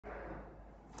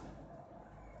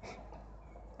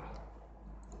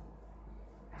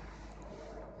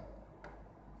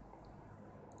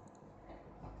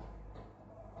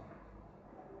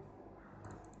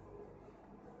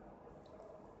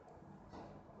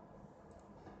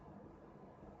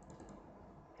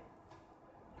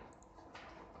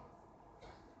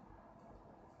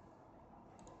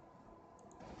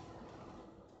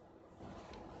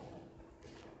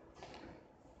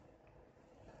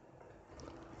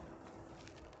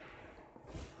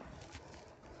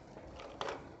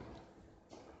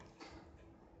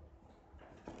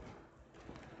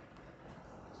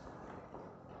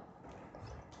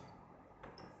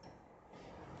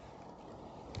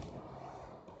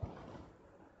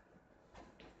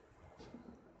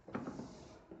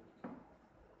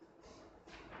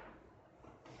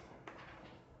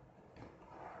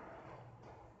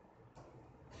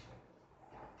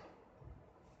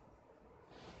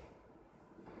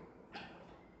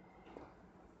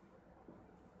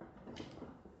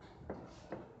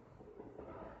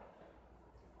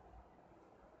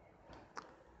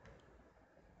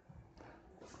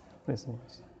Listen,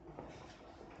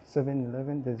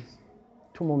 7:11. There's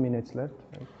 2 more minutes left.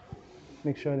 Right?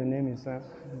 Make sure the name is there.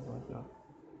 No.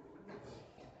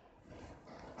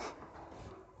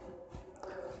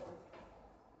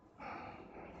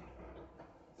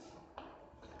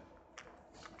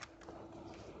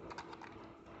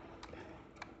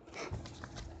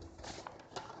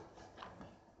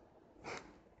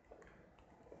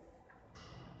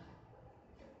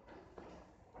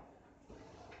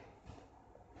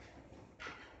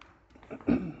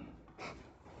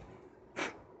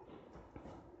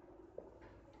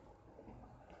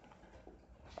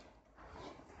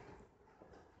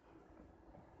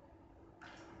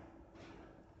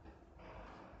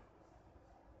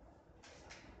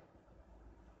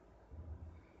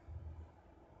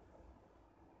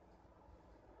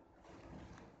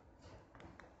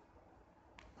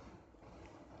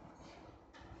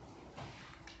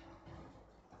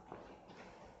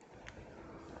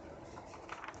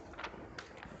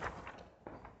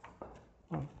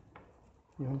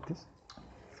 You want this?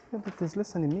 Yeah, but there's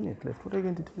less than a minute left. What are you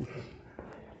going to do?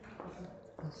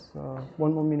 There's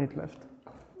 1 more minute left.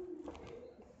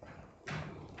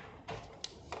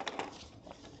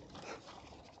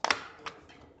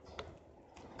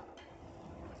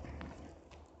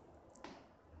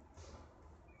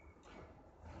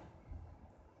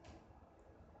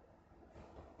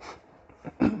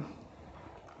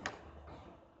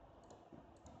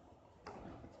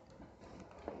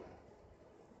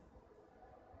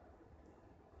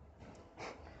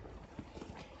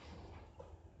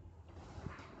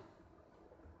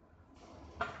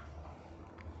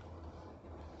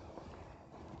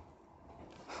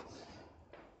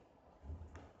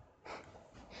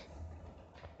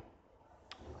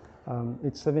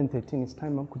 It's 7:13. It's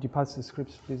time up. Could you pass the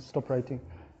scripts, please? Stop writing.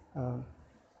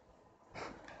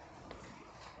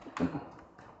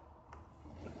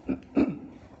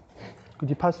 Could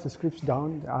you pass the scripts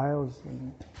down the aisles,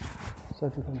 and so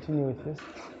to continue with this?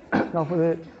 Now,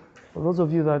 for those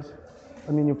of you that,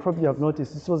 I mean, you probably have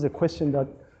noticed, this was a question that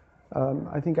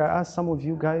I think I asked some of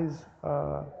you guys.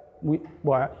 I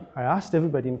asked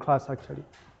everybody in class actually.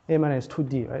 A-minus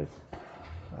 2D, right?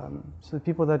 So the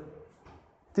people that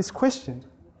this question,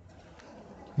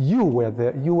 you were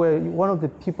there. You were one of the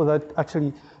people that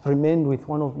actually remained with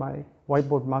one of my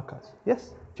whiteboard markers.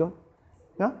 Yes, John?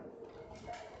 Yeah?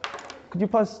 Could you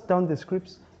pass down the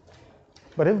scripts?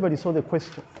 But everybody saw the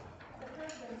question.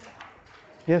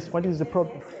 Yes, what is the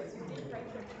problem?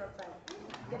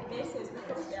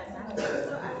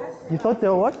 You thought they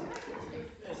were what?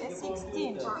 The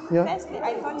 16. Yeah. Firstly,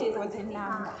 I thought it was a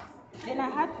number. Then I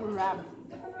had to rub.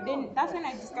 Then that's when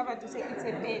I discovered to say it's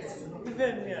a base.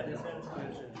 Even me at the same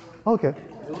situation. Okay.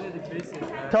 The way the base is.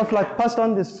 Tough luck. Pass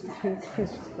down this,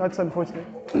 please. That's unfortunate.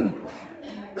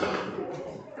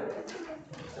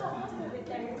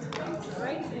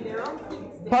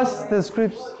 Pass the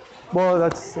scripts. Well,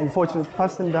 that's unfortunate.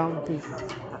 Pass them down, please.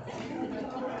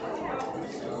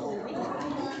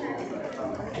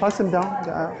 Pass them down.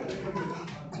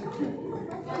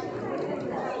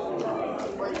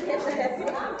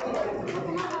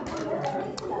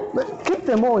 But keep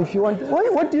them all if you want.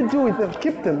 What do you do with them?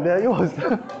 Keep them. They're yours.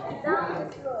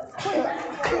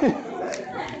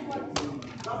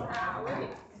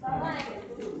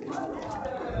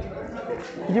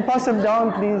 Could you pass them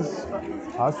down, please?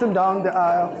 Pass them down the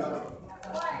aisle.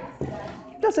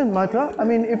 It doesn't matter. I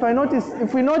mean, if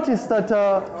we notice that,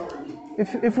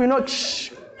 if we not,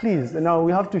 shh, please. Now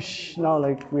we have to shh now,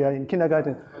 like we are in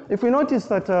kindergarten. If we notice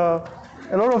that a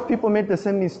lot of people made the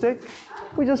same mistake,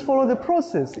 we just follow the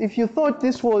process. If you thought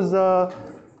this was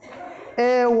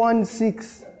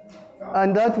A16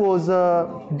 and that was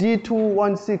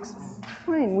D216,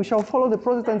 fine, we shall follow the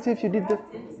process and see if you did the.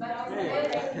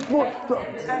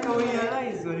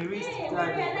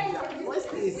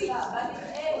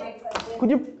 Could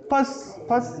you pass?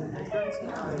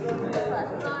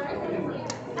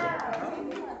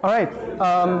 All right.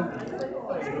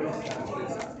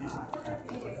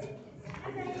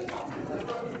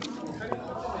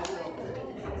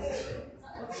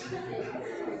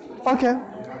 Okay.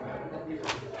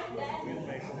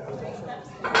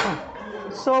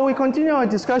 So we continue our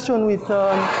discussion we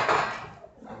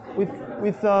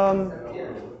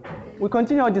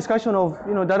continue our discussion of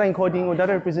data encoding or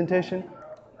data representation.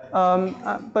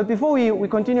 But before we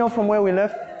continue from where we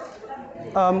left,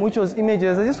 which was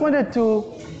images, I just wanted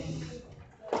to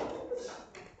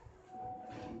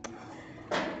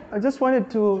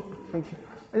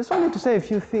say a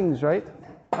few things, right?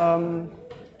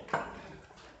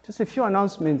 Just a few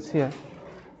announcements here.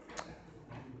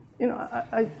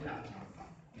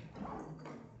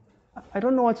 I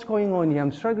don't know what's going on here.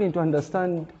 I'm struggling to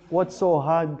understand what's so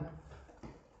hard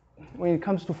when it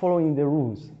comes to following the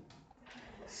rules.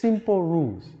 Simple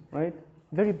rules, right?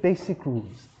 Very basic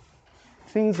rules.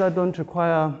 Things that don't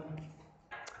require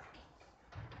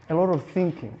a lot of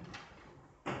thinking,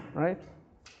 right?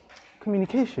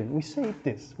 Communication, we say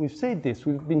this, we've said this,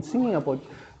 we've been singing about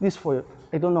this for,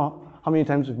 I don't know how many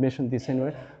times we've mentioned this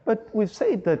anyway, but we've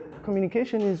said that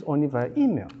communication is only via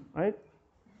email, right?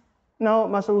 Now,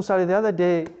 Master Usale the other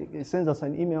day sends us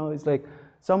an email, it's like,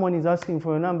 someone is asking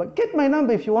for your number. Get my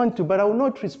number if you want to, but I will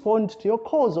not respond to your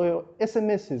calls or your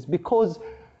SMSs because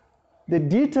the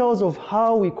details of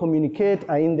how we communicate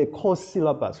are in the course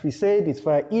syllabus. We said it's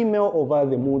via email or via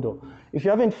the Moodle. If you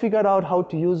haven't figured out how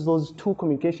to use those two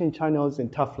communication channels, then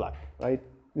tough luck, right?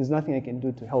 There's nothing I can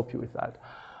do to help you with that.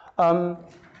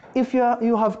 If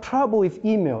you have trouble with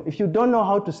email, if you don't know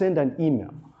how to send an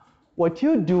email, what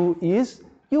you do is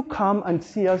you come and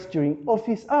see us during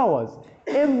office hours.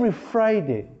 Every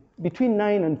Friday between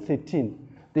 9 and 13.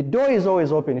 The door is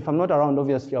always open. If I'm not around,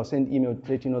 obviously, I'll send email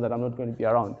to let you know that I'm not going to be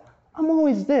around. I'm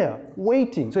always there,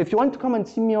 waiting. So if you want to come and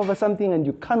see me over something and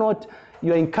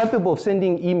you're incapable of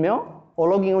sending email or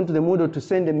logging onto the Moodle to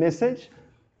send a message,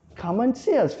 come and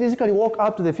see us. Physically walk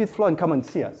up to the 5th floor and come and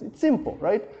see us. It's simple,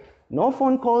 right? No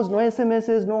phone calls, no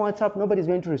SMSs, no WhatsApp, nobody's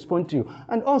going to respond to you.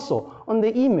 And also, on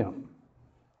the email,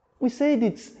 we said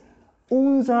it's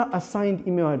UNZA assigned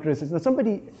email addresses. Now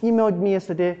somebody emailed me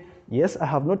yesterday, yes, I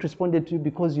have not responded to you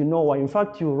because you know why. In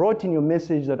fact, you wrote in your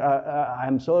message that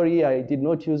I'm sorry, I did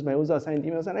not use my UNZA assigned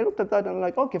emails. And I looked at that and I'm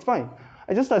like, okay, fine.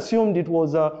 I just assumed it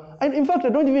was, and in fact, I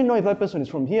don't even know if that person is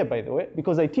from here, by the way,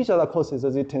 because I teach other courses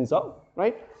as it turns out,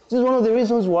 right? This is one of the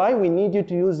reasons why we need you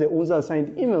to use the UNZA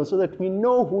assigned email so that we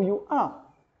know who you are.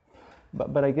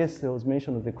 But I guess there was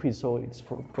mention of the quiz, so it's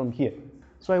from here.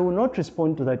 So I will not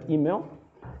respond to that email.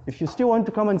 If you still want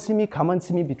to come and see me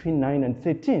between 9 and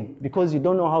 13 because you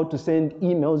don't know how to send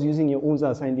emails using your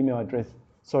UNZA assigned email address.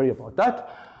 Sorry about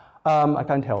that. I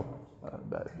can't help.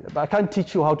 But I can't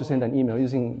teach you how to send an email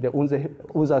using the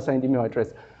UNZA assigned email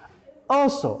address.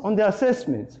 Also, on the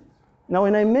assessments. Now,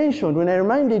 when I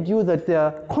reminded you that there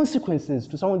are consequences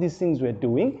to some of these things we're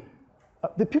doing,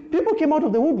 the people came out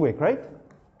of the woodwork, right?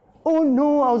 Oh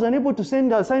no, I was unable to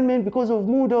send the assignment because of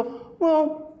Moodle.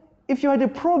 Well, if you had a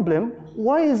problem,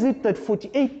 why is it that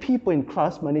 48 people in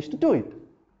class managed to do it?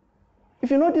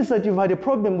 If you notice that you've had a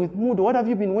problem with Moodle, what have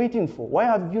you been waiting for? Why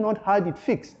have you not had it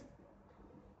fixed?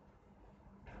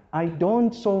 I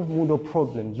don't solve Moodle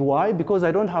problems. Why? Because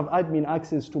I don't have admin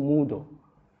access to Moodle.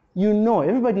 You know,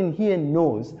 everybody in here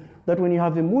knows that when you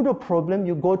have a Moodle problem,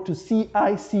 you go to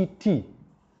CICT.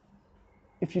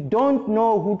 If you don't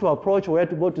know who to approach or where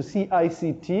to go to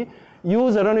CICT,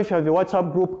 use, I don't know if you have a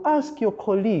WhatsApp group, ask your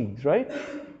colleagues, right?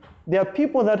 There are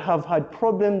people that have had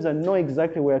problems and know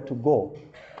exactly where to go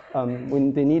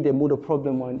when they need a Moodle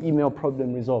problem or an email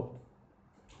problem resolved.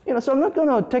 You know, so I'm not going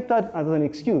to take that as an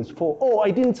excuse for, oh,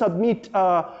 I didn't submit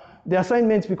the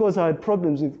assignments because I had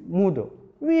problems with Moodle.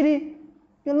 Really?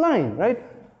 You're lying, right?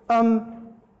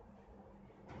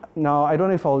 Now, I don't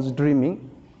know if I was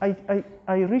dreaming.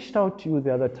 I reached out to you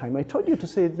the other time. I told you to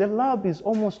say the lab is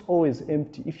almost always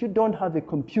empty. If you don't have a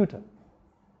computer,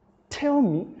 tell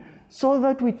me so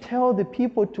that we tell the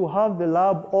people to have the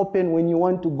lab open when you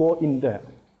want to go in there.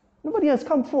 Nobody has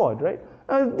come forward, right?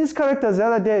 These characters the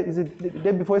other day, is it the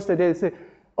day before yesterday, they say,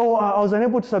 oh, I was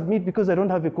unable to submit because I don't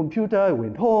have a computer. I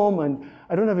went home and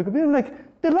I don't have a computer. I'm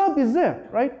like, the lab is there,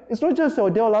 right? It's not just our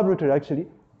Dell laboratory, actually.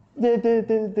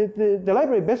 The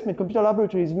library basement computer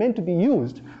laboratory is meant to be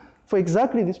used for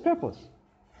exactly this purpose.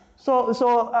 So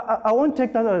I won't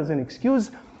take that as an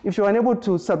excuse. If you're unable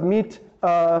to submit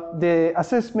the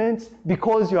assessments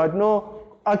because you had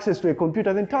no access to a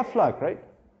computer, then tough luck, right?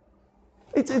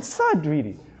 It's sad,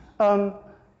 really.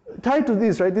 Tied to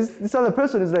this, right? This other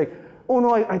person is like, oh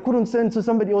no, I couldn't send, so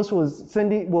somebody else was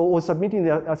submitting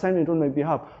the assignment on my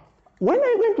behalf. When are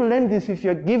you going to learn this if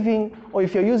you're giving or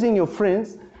if you're using your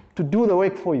friends to do the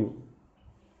work for you?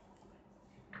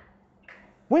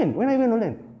 When? When are you going to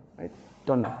learn? Right?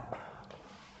 Don't know.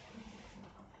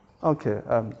 Okay,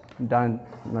 I'm done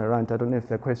my rant. I don't know if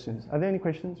there are questions. Are there any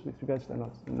questions with regards to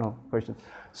that? No questions.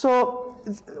 So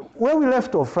where we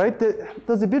left off, right?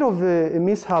 There's a bit of a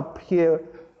mishap here.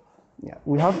 Yeah,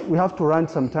 we have to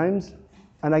rant sometimes.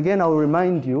 And again, I'll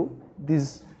remind you,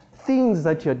 these things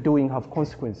that you're doing have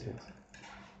consequences.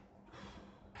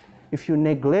 If you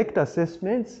neglect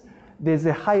assessments, there's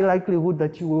a high likelihood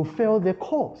that you will fail the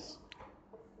course.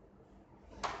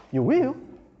 You will.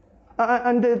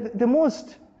 And the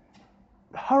most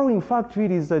harrowing fact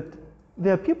really is that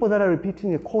there are people that are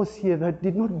repeating a course here that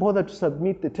did not bother to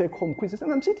submit the take-home quizzes.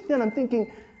 And I'm sitting there and I'm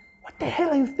thinking, what the hell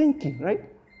are you thinking, right?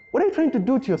 What are you trying to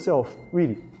do to yourself,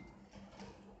 really?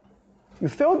 You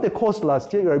failed the course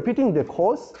last year, you're repeating the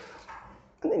course,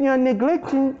 and then you're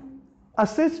neglecting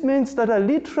assessments that are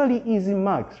literally easy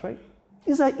marks, right?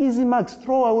 These are easy marks,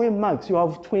 throwaway marks. You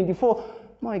have 24,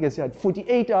 I guess you had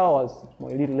 48 hours,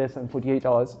 or a little less than 48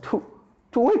 hours, to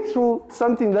work through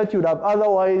something that you'd have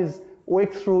otherwise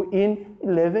worked through in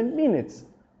 11 minutes.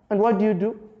 And what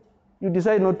do? You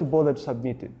decide not to bother to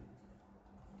submit it.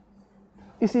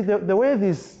 You see, the way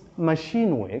this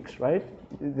machine works, right?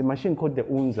 The machine called the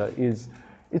UNZA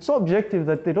it's so objective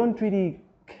that they don't really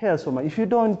care so much. If you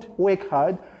don't work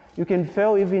hard, you can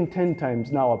fail even 10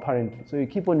 times now, apparently. So you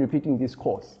keep on repeating this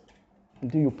course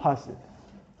until you pass it.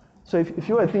 So if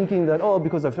you were thinking that, oh,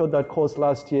 because I failed that course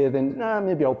last year, then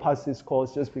maybe I'll pass this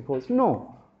course just because.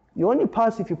 No, you only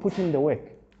pass if you put in the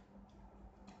work.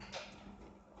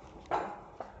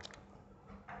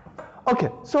 Okay,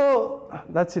 so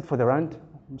that's it for the rant.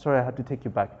 I'm sorry I had to take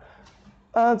you back.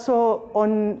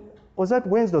 Was that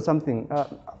Wednesday or something? I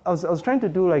was trying to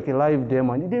do like a live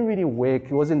demo and it didn't really work.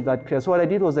 It wasn't that clear. So what I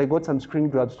did was I got some screen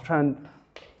grabs to try and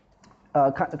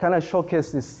kind of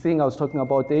showcase this thing I was talking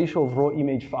about, the issue of raw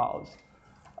image files.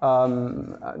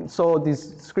 So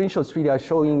these screenshots really are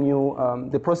showing you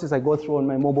the process I go through on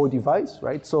my mobile device,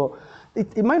 right? So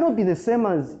it might not be the same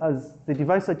as the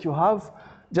device that you have,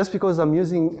 just because I'm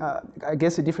using, I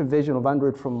guess, a different version of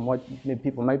Android from what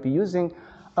people might be using.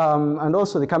 And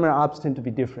also the camera apps tend to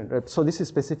be different, right? So this is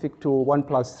specific to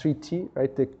OnePlus 3T,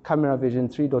 right? The camera version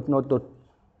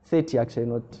 3.0.30, actually,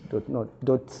 not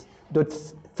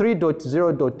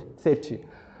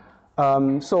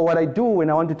 3.0.30. So what I do when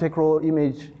I want to take raw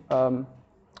image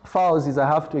files is I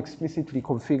have to explicitly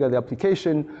configure the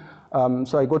application.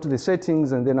 So I go to the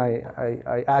settings and then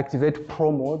I activate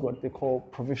Pro mode, what they call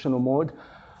professional mode.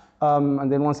 And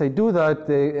then once I do that,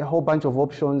 there are a whole bunch of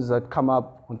options that come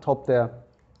up on top there.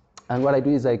 And what I do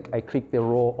is I click the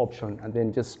raw option and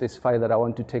then just specify that I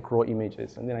want to take raw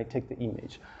images, and then I take the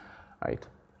image, right?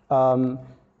 And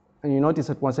you notice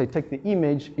that once I take the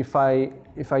image, if I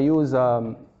use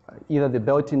either the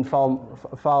built-in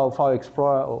file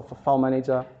explorer or file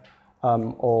manager,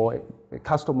 or a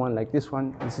custom one like this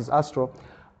one, this is Astro,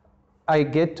 I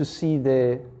get to see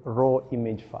the raw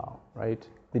image file, right?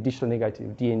 The digital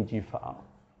negative, DNG file.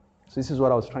 So this is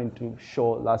what I was trying to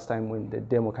show last time when the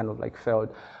demo kind of like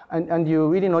failed. And you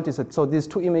really notice that, so these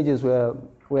two images were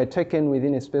taken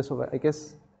within a space of, I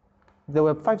guess, they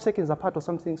were 5 seconds apart or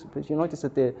something, so you notice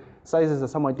that the sizes are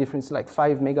somewhat different. It's like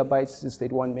 5 megabytes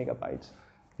instead 1 megabyte,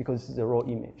 because it's a raw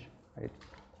image, right?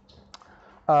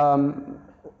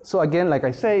 So again, like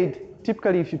I said,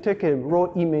 typically if you take a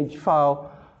raw image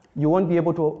file, you won't be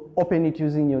able to open it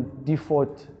using your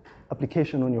default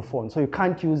application on your phone. So you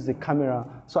can't use the camera.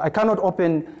 So I cannot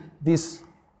open this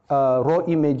raw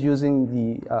image using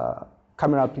the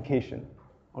camera application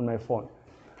on my phone.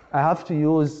 I have to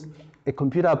use a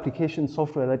computer application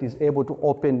software that is able to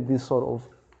open this sort of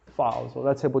file. So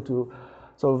that's able to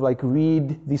sort of like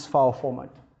read this file format,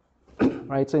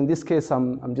 right? So in this case,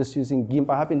 I'm just using GIMP.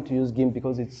 I happen to use GIMP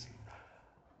because it's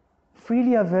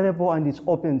freely available and it's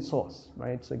open source,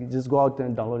 right? So you just go out there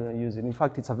and download it and use it. In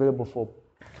fact, it's available for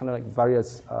kind of like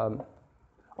various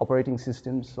operating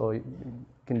systems, so you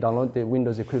can download the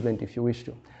Windows equivalent if you wish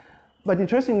to. But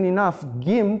interestingly enough,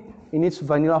 GIMP in its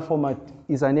vanilla format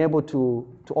is unable to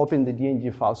open the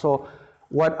DNG file. So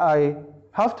what I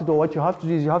have to do, what you have to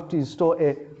do is you have to install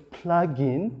a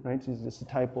plugin, right? It's just a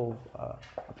type of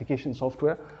application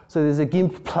software. So there's a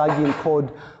GIMP plugin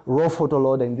called Raw Photo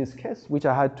Loader in this case, which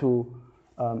I had to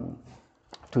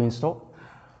install.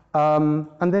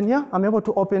 And then, yeah, I'm able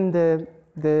to open the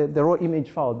raw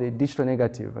image file, the digital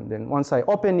negative. And then once I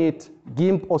open it,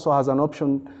 GIMP also has an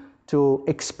option to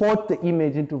export the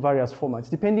image into various formats,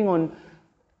 depending on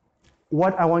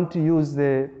what I want to use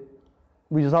the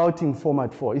resulting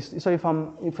format for. So if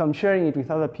I'm sharing it with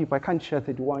other people, I can't share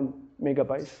 31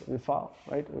 megabytes of a file,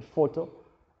 right, a photo.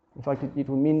 In fact, it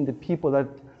will mean the people that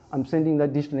I'm sending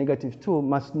that digital negative to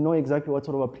must know exactly what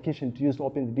sort of application to use to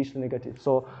open the digital negative.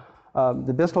 So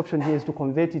the best option here is to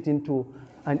convert it into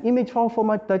an image file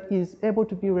format that is able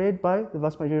to be read by the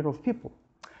vast majority of people.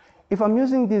 If I'm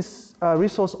using this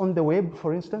resource on the web,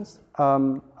 for instance,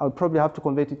 I'll probably have to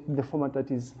convert it in the format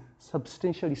that is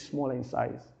substantially smaller in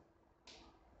size.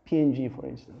 PNG, for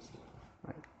instance.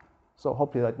 Right? So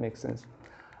hopefully that makes sense.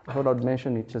 I thought I'd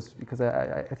mention it just because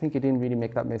I think it didn't really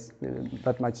make that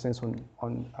much sense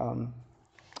on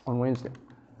Wednesday.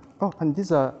 Oh, and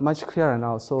these are much clearer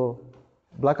now. So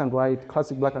black and white,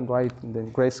 classic black and white, and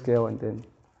then grayscale, and then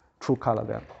true color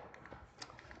there.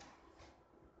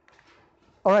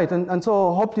 All right, and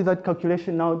so hopefully that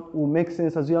calculation now will make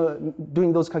sense as you are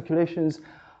doing those calculations.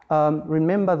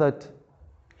 Remember that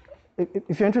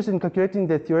if you're interested in calculating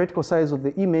the theoretical size of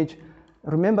the image,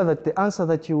 remember that the answer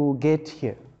that you will get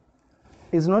here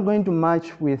is not going to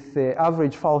match with the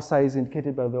average file size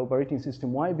indicated by the operating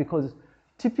system. Why? Because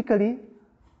typically,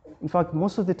 in fact,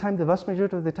 most of the time, the vast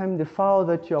majority of the time, the file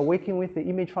that you are working with, the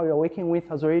image file you're working with,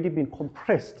 has already been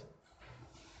compressed,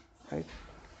 right?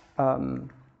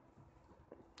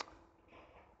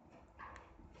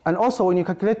 And also, when you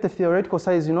calculate the theoretical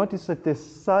size, you notice that the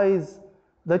size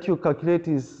that you calculate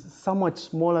is somewhat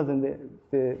smaller than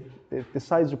the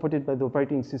size reported by the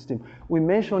operating system. We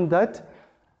mentioned that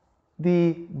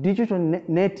the digital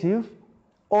native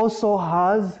also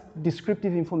has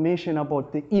descriptive information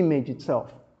about the image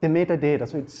itself, the metadata.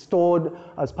 So it's stored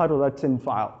as part of that same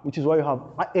file, which is why you have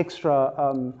an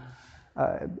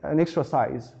extra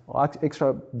size or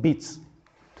extra bits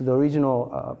to the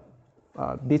original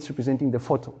bits representing the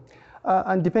photo.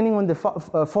 And depending on the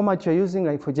format you're using,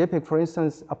 like for JPEG, for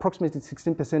instance, approximately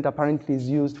 16% apparently is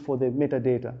used for the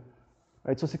metadata,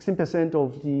 right? So 16%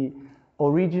 of the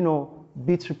original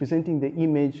bits representing the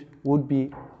image would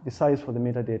be the size for the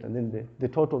metadata. And then the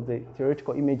total of the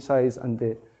theoretical image size and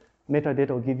the metadata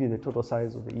will give you the total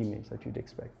size of the image that you'd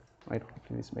expect, right?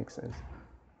 Hopefully this makes sense.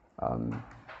 Yeah.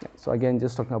 So again,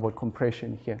 just talking about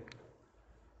compression here.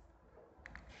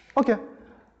 Okay.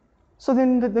 So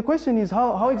then the question is,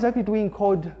 how exactly do we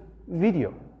encode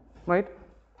video, right?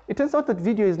 It turns out that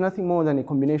video is nothing more than a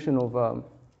combination of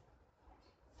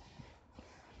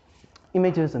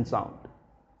images and sound,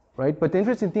 right? But the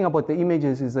interesting thing about the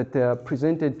images is that they're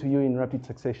presented to you in rapid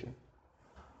succession.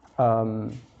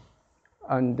 And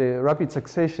the rapid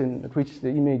succession at which the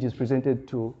image is presented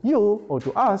to you or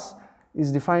to us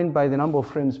is defined by the number of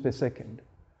frames per second.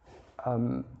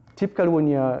 Typically, when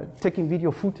you're taking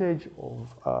video footage of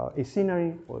a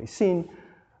scenery or a scene,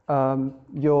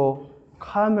 your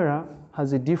camera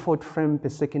has a default frame per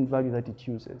second value that it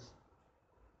uses,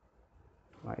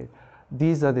 right?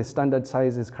 These are the standard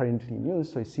sizes currently in use.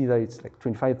 So you see that it's like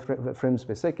 25 frames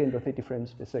per second or 30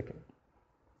 frames per second,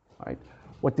 right?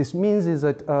 What this means is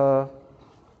that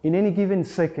in any given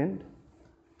second,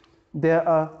 there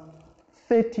are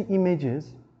 30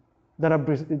 images that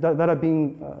are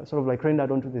being sort of like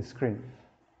rendered onto the screen,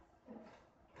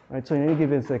 right? So in any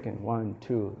given second, 1,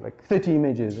 2, like 30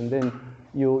 images, and then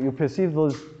you perceive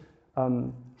those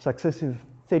successive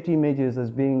 30 images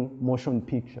as being motion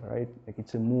picture, right? Like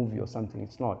it's a movie or something.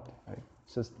 It's not, right?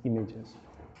 It's just images.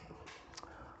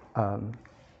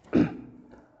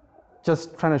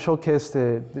 Just trying to showcase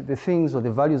the things or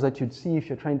the values that you'd see if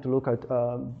you're trying to look at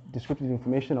descriptive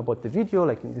information about the video.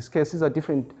 Like in this case, these are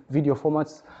different video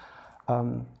formats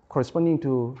corresponding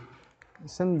to the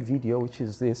same video, which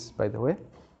is this, by the way,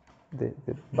 the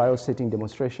BIOS setting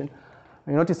demonstration.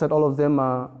 And you notice that all of them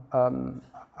are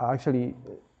actually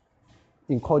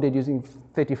encoded using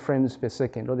 30 frames per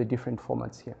second, all the different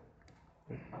formats here.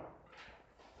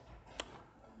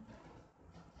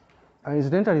 And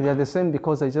incidentally, they're the same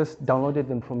because I just downloaded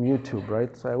them from YouTube,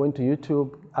 right? So I went to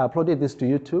YouTube, I uploaded this to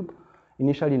YouTube,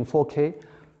 initially in 4K,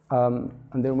 and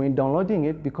then when downloading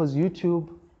it, because YouTube,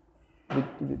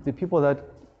 the people that,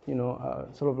 you know,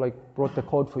 sort of like wrote the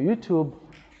code for YouTube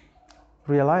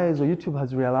realized, or YouTube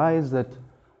has realized that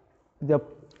there are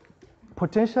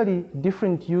potentially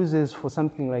different uses for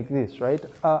something like this, right?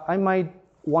 I might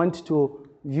want to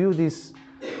view this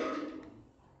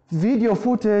video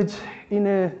footage in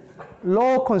a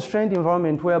low constrained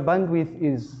environment where bandwidth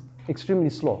is extremely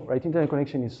slow, right? Internet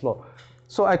connection is slow.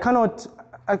 So I cannot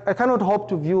hope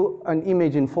to view an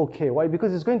image in 4K. Why?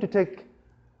 Because it's going to take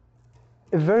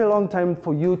a very long time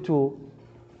for you to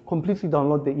completely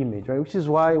download the image, right? Which is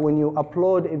why when you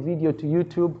upload a video to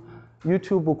YouTube,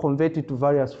 YouTube will convert it to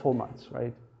various formats,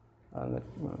 right?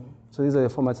 So these are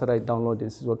the formats that I downloaded.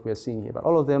 This is what we are seeing here. But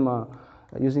all of them are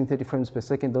using 30 frames per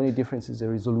second. The only difference is the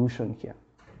resolution here,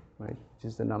 right? Which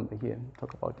is the number here. We'll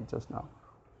talk about it just now.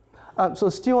 So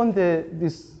still on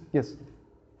this, yes? The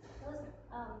 30,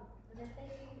 I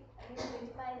mean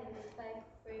 25 and 35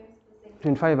 frames per second.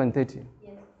 25 and 30.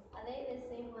 Yes. Are they the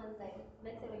same ones, like,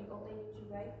 let's say when you open YouTube,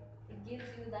 right? It gives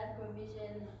you that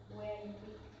provision where you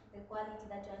pick the quality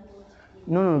that you want to watch.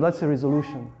 No, that's a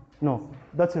resolution. No,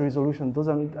 that's a resolution.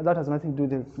 That has nothing to do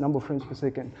with the number of frames per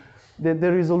second. The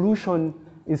resolution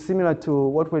is similar to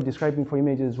what we're describing for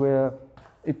images, where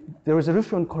the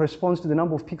resolution corresponds to the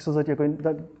number of pixels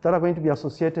that are going to be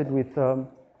associated with the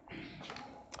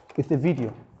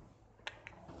video.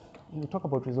 We'll talk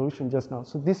about resolution just now.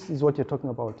 So this is what you're talking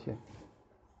about here.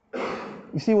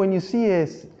 You see, when you see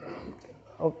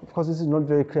of course, this is not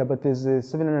very clear, but there's a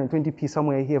 720p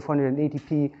somewhere here,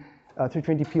 480p,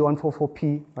 320p,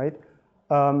 144p, right?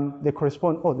 They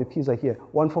correspond, oh, the p's are here,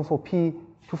 144p,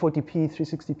 240p,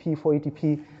 360p,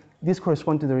 480p. These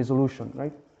correspond to the resolution,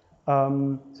 right?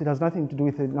 So it has nothing to do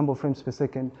with the number of frames per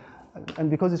second. And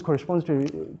because it corresponds to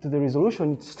the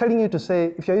resolution, it's telling you to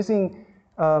say, if you're using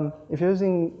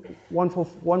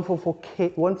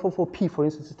 144p, for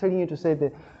instance, it's telling you to say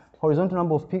the horizontal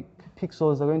number of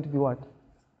pixels are going to be what?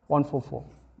 144.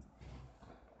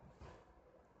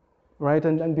 Right,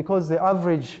 and because the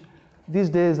average, these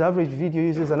days, the average video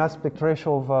uses an aspect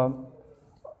ratio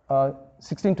of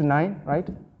 16 to 9, right?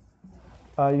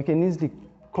 You can easily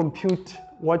compute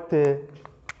what the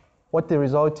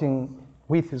resulting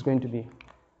width is going to be.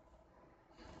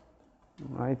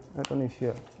 Right, I don't know if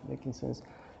you're making sense.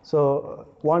 So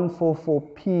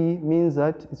 144p means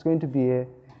that it's going to be a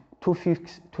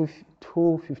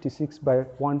 256 by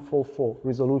 144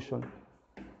 resolution.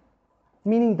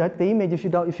 Meaning that the image, if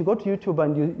you go to YouTube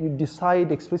and you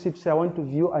decide explicitly, say, I want to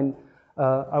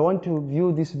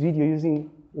view this video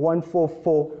using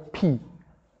 144p.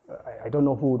 I don't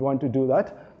know who would want to do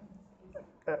that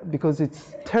because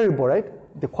it's terrible, right?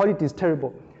 The quality is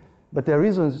terrible. But there are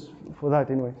reasons for that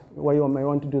anyway, why you might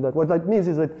want to do that. What that means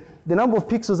is that the number of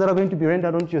pixels that are going to be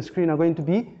rendered onto your screen are going to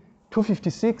be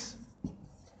 256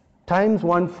 times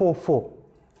 144.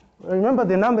 Remember,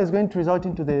 the number is going to result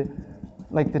into the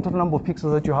total number of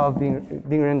pixels that you have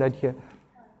being rendered here.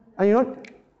 And you know,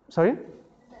 sorry? The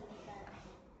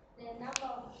number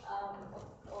of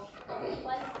the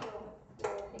quality of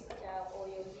your picture or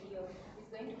your video is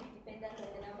going to be dependent on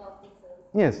the number of pixels.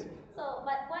 Yes. So,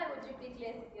 but why would you pick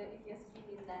less if your screen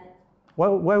is large?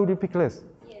 Why would you pick less?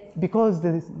 Yes. Because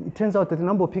it turns out that the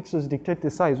number of pixels dictate the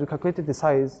size. We calculated the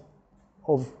size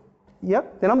of, the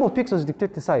number of pixels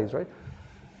dictate the size, right?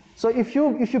 So if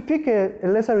you pick a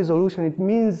lesser resolution, it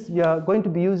means you're going to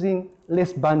be using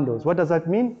less bundles. What does that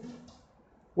mean?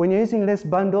 When you're using less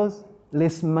bundles,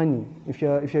 less money. If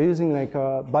you're using like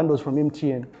bundles from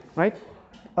MTN, right?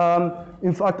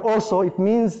 In fact, also it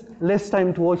means less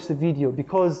time to watch the video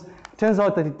because it turns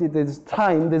out that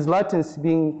there's latency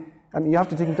being. You have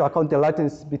to take into account the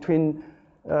latency between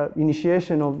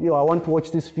initiation of, I want to watch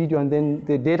this video and then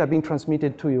the data being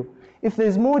transmitted to you. If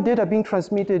there's more data being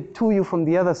transmitted to you from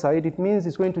the other side, it means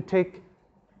it's going to take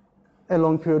a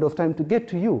long period of time to get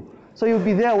to you. So you'll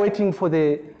be there waiting for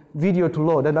the video to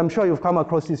load. And I'm sure you've come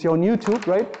across this. You're on YouTube,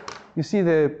 right? You see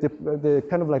the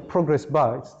kind of like progress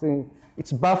bar.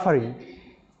 It's buffering.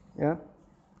 Yeah.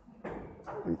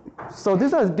 So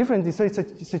these are different. So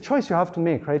it's a choice you have to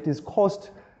make, right? Is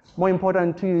cost more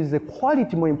important to you? Is the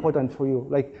quality more important for you?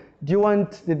 Like, do you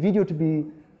want the video to be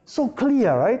so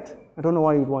clear, right? I don't know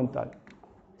why you'd want that.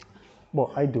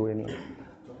 Well, I do anyway.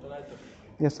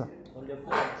 Yes, sir. On the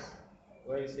points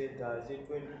where you said, is it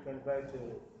 25 to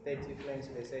 30 frames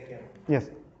per second? Yes.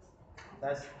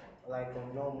 That's like a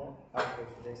normal average,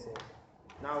 let's say.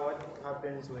 Now what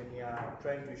happens when you are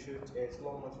trying to shoot a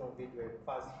slow motion video, a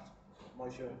fast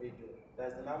motion video?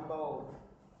 Does the number of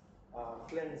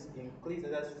frames increase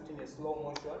as shooting a slow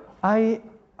motion?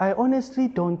 I honestly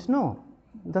don't know.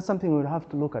 That's something we'll have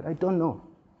to look at. I don't know.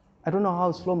 I don't know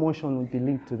how slow motion would be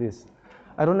linked to this.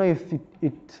 I don't know if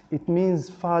it means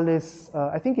far less.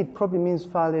 I think it probably means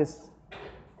far less.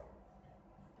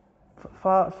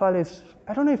 Far less.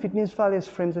 I don't know if it means far less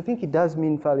frames. I think it does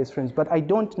mean far less frames, but I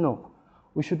don't know.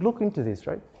 We should look into this,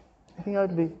 right? I think that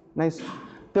would be nice.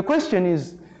 The question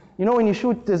is, when you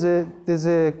shoot, there's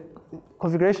a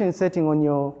configuration setting on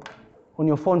your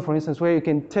phone, for instance, where you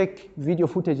can take video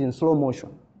footage in slow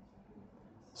motion.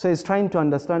 So it's trying to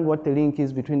understand what the link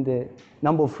is between the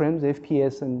number of frames, the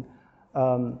FPS,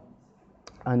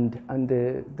 and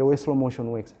the way slow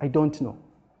motion works. I don't know.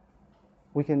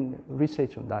 We can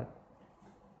research on that.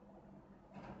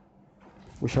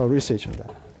 We shall research on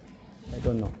that. I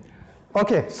don't know.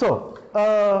 Okay, so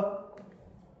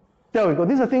there we go.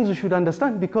 These are things you should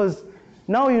understand because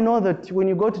now you know that when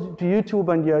you go to YouTube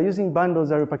and you're using bundles,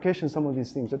 there are repercussions, some of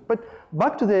these things. But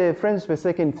back to the frames per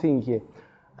second thing here.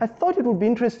 I thought it would be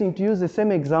interesting to use the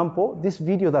same example, this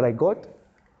video that I got,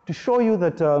 to show you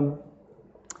that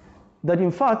that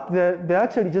in fact there are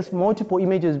actually just multiple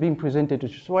images being presented to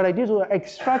you. So what I did was I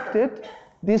extracted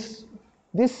this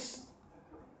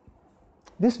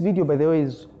video, by the way,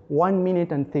 is 1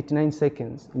 minute and 39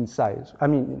 seconds in size.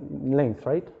 In length,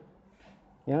 right?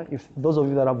 Yeah. If those of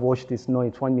you that have watched this know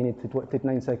it's 1 minute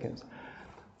 39 seconds.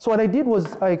 So what I did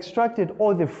was I extracted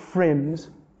all the frames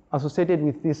associated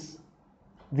with this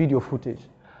video footage.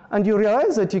 And you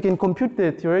realize that you can compute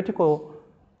the theoretical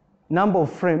number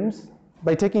of frames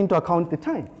by taking into account the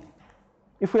time.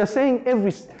 If we are saying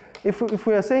if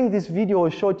we are saying this video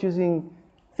was shot using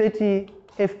 30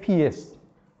 FPS,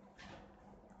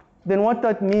 then what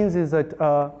that means is that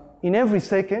in every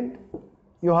second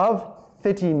you have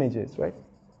 30 images, right?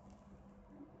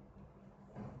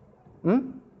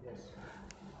 Hmm? Yes.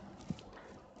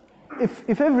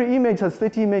 If every image has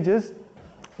 30 images,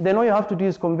 then all you have to do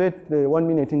is convert the 1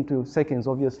 minute into seconds,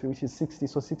 obviously, which is 60.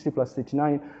 So 60 plus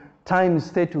 39 times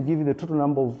 30 will give you the total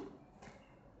number of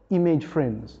image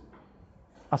frames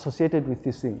associated with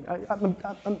this thing.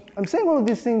 I'm saying all of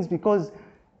these things because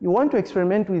you want to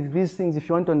experiment with these things if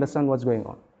you want to understand what's going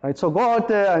on, right? So go out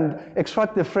there and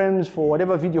extract the frames for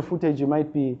whatever video footage you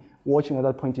might be watching at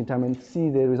that point in time and see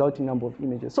the resulting number of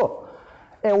images. So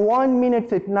a 1 minute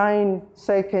 39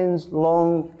 seconds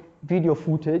long video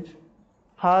footage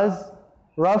has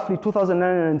roughly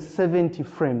 2,970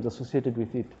 frames associated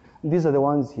with it. These are the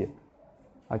ones here,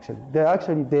 actually.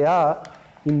 They are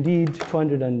indeed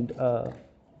 200 and, in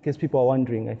case people are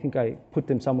wondering, I think I put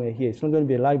them somewhere here. It's not going to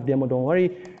be a live demo, don't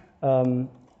worry.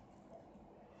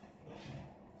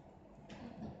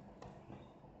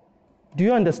 Do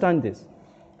you understand this?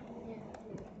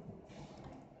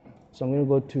 So I'm going to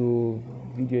go to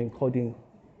video encoding,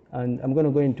 and I'm going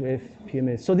to go into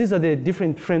FPMS. So these are the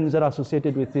different frames that are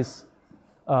associated with this,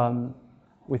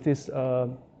 with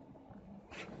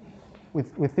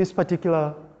this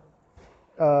particular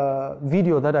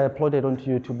video that I uploaded onto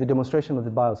YouTube, the demonstration of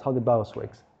the BIOS, how the BIOS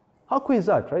works. How cool is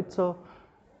that, right? So,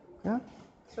 yeah.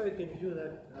 So you can view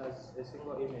that as a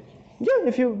single image. Yeah,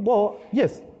 if you, well,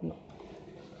 yes.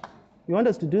 You want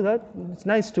us to do that? It's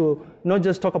nice to not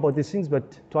just talk about these things,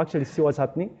 but to actually see what's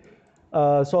happening.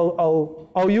 So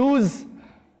I'll use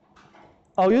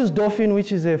Dolphin,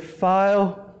 which is a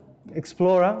file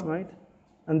explorer, right?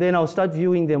 And then I'll start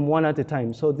viewing them one at a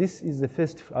time. So this is the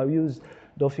first. I'll use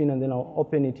Dolphin, and then I'll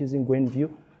open it using GwenView.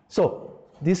 So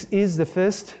this is the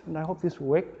first, and I hope this will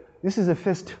work. This is the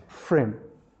first frame,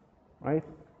 right?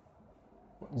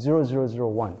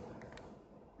 0001.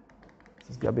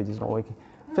 This garbage is not working.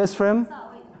 First frame,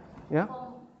 yeah?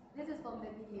 This is from the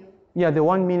video. Yeah, the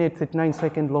 1 minute 39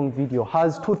 second long video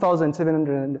has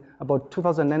 2,700, about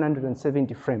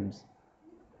 2,970 frames.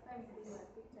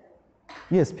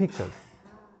 Yes, pictures.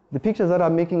 The pictures that are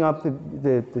making up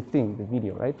the thing, the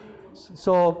video, right?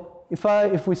 So if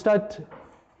we start,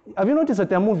 have you noticed that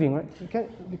they're moving, right? You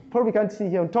probably can't see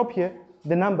here on top here,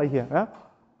 the number here, yeah?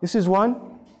 This is 1,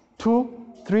 2,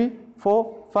 3,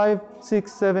 4, 5,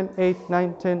 6, 7, 8,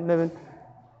 9, 10, 11.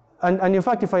 And in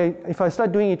fact, if I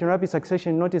start doing it in rapid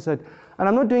succession, notice that, and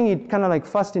I'm not doing it kind of like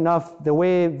fast enough the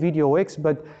way video works,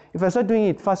 but if I start doing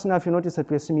it fast enough, you notice that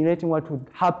we're simulating what would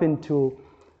happen to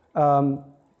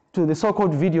the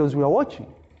so-called videos we are watching,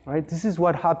 right? This is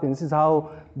what happens. This is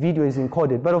how video is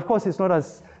encoded. But of course, it's not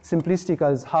as simplistic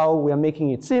as how we are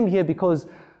making it seem here, because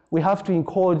we have to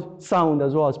encode sound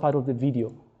as well as part of the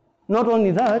video. Not only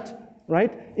that,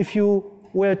 right? If you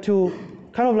were to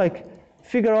kind of like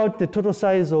figure out the total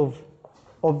size of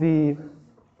the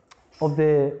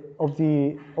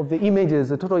images,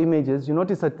 the total images, you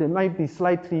notice that they might be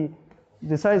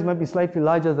the size might be slightly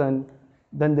larger than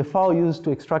the file used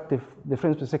to extract the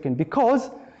frames per second, because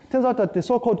it turns out that the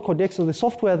so-called codecs, or the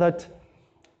software that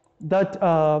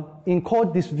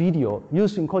encode this video,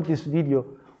 used to encode this video,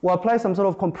 will apply some sort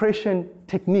of compression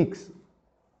techniques.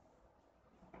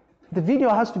 The video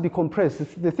has to be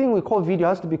compressed. The thing we call video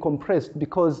has to be compressed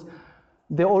because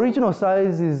the original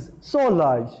size is so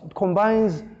large. It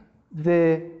combines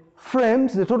the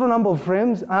frames, the total number of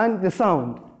frames, and the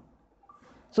sound.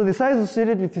 So the size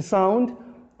associated with the sound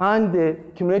and the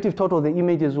cumulative total of the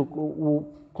images will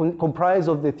comprise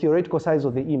of the theoretical size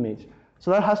of the image.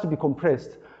 So that has to be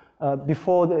compressed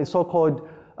before the so-called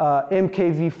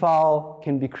MKV file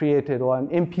can be created, or an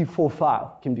MP4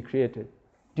 file can be created.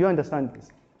 Do you understand this?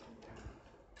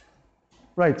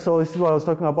 Right, so this is what I was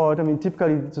talking about. I mean,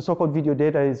 typically the so-called video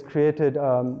data is created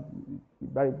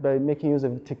by making use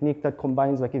of a technique that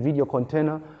combines like a video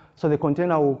container. So the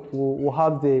container will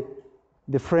have the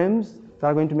frames that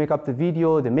are going to make up the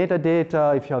video, the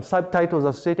metadata. If you have subtitles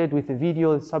associated with the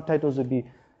video, the subtitles will be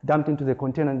dumped into the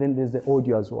container, and then there's the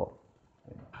audio as well.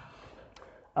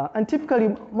 And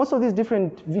typically, most of these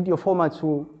different video formats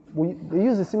they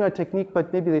use a similar technique,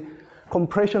 but maybe the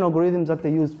compression algorithms that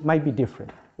they use might be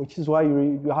different, which is why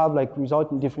you have like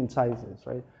result in different sizes,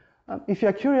 right? If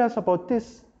you're curious about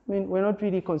this, I mean, we're not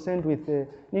really concerned with the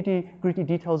nitty-gritty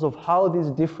details of how these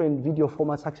different video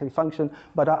formats actually function,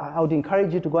 but I would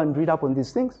encourage you to go and read up on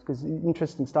these things, because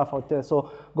interesting stuff out there.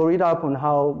 So go read up on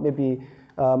how maybe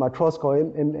Matroska or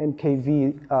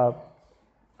MKV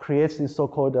creates these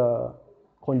so-called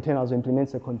containers, or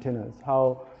implements the containers,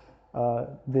 how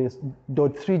this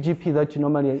 .3GP that you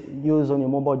normally use on your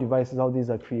mobile devices, how these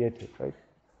are created, right?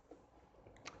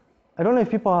 I don't know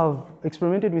if people have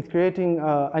experimented with creating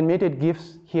animated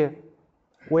GIFs here,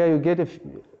 where you get,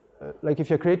 like if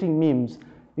you're creating memes,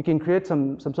 you can create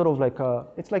some sort of like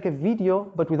it's like a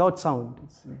video, but without sound.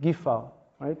 It's a GIF file,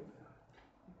 right?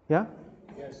 Yeah?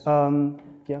 Yes.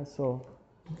 Yeah, so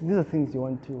these are things you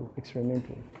want to experiment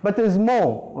with. But there's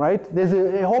more, right? There's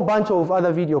a whole bunch of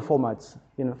other video formats,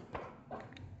 you know.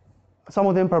 Some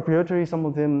of them proprietary, some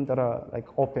of them that are like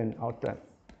open out there.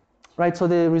 Right, so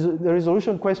the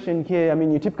resolution question here, I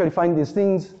mean, you typically find these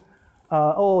things,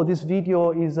 oh, this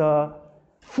video is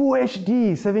full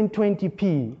HD,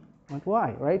 720p. Like,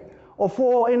 why, right? Or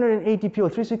 480p or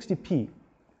 360p.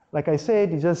 Like I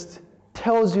said, it just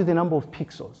tells you the number of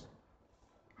pixels.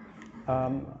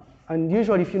 And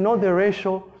usually, if you know the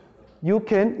ratio, you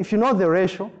can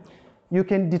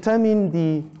determine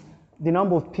the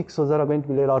number of pixels that are going to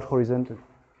be laid out horizontally.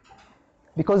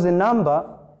 Because the number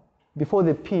before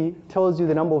the P tells you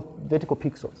the number of vertical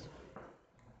pixels.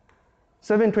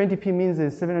 720p means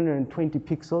there's 720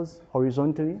 pixels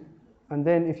horizontally. And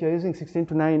then if you're using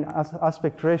 16:9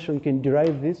 aspect ratio, you can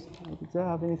derive this. Do I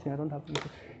have anything? I don't have anything.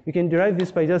 You can derive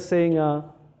this by just saying,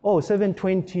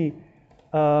 720,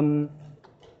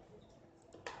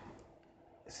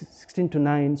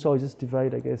 16:9, so I'll just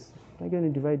divide, I guess. I'm going to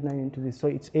divide 9 into this, so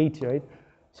it's 80, right?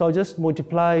 So I'll just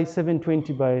multiply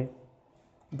 720 by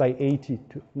 80.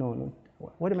 No.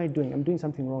 What am I doing? I'm doing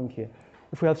something wrong here.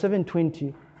 If we have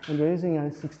 720 and we're using a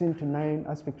 16:9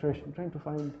 aspect ratio, I'm trying to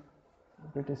find the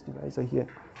greatest divisor here.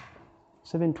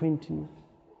 720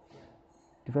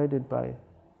 divided by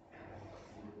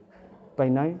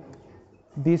 9.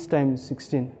 This times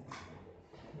 16.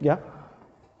 Yeah.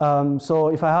 So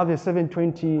if I have a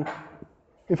 720,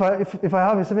 if I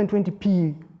have a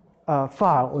 720p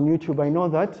file on YouTube, I know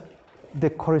that the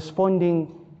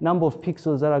corresponding number of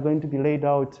pixels that are going to be laid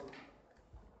out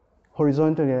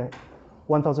horizontally are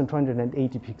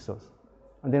 1,280 pixels.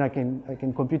 And then I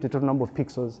can compute the total number of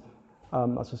pixels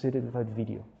associated with that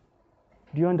video.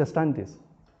 Do you understand this?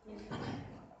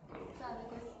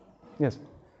 Yes.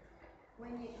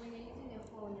 When you're using your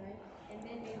phone, right, and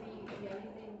then maybe you're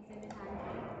using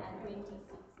 720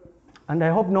 pixels. And I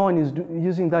hope no one is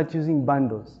using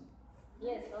bundles.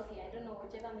 Yes, okay, I don't know,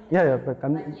 whichever method. Yeah, but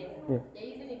yes, yeah. you're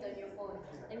using it on your phone.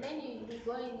 And then you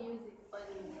go and use it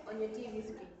on your TV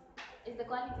screen. Is the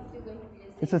quality still going to be the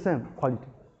same? It's the same quality.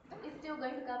 It's still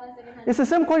going to cover 700? It's the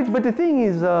same quality, but the thing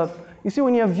is, you see,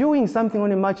 when you're viewing something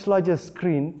on a much larger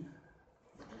screen,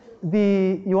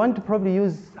 you want to probably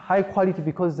use high quality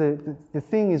because the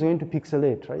thing is going to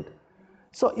pixelate, right?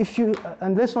 So if you,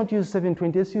 and let's not use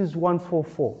 720, let's use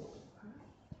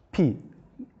 144p.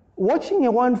 Watching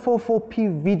a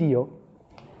 144p video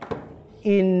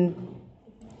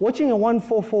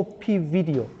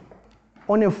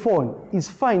on a phone is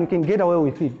fine, you can get away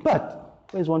with it, but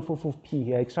where's 144p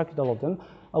here? I extracted all of them.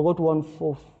 I'll go to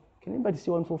 14, can anybody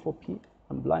see 144p?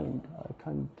 I'm blind, I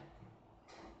can't.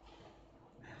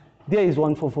 There is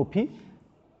 144p.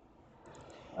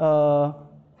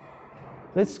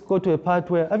 Let's go to a part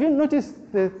where, have you noticed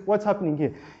what's happening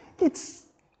here?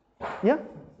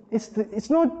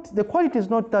 The quality is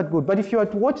not that good, but if you were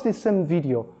to watch the same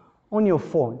video on your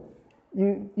phone,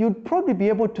 you'd probably be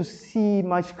able to see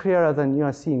much clearer than you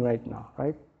are seeing right now,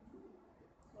 right?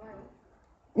 Why?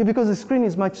 Yeah, because the screen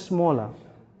is much smaller,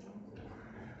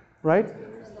 right?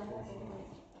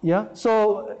 Yeah,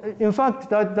 so in fact,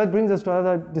 that brings us to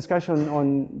another discussion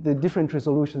on the different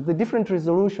resolutions. The different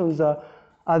resolutions are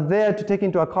there to take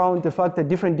into account the fact that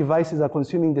different devices are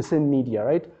consuming the same media,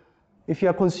 right? If you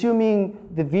are consuming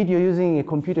the video using a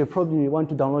computer, you probably want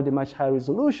to download a much higher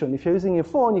resolution. If you're using a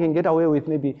phone, you can get away with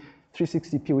maybe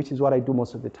 360p, which is what I do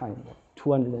most of the time,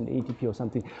 280p or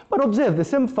something. But observe, the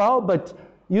same file, but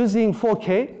using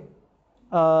 4K,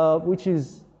 which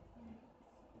is,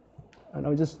 and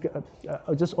I'll just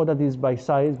order these by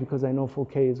size because I know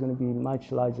 4K is going to be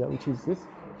much larger, which is this.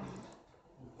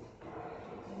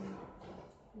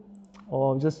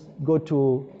 Or just go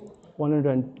to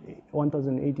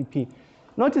 1080p.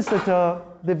 Notice that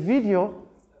the video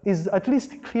is at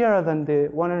least clearer than the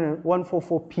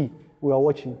 144p we are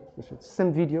watching. It's the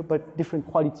same video, but different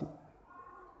quality.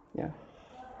 Yeah.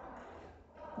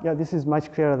 Yeah, this is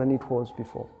much clearer than it was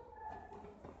before.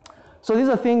 So these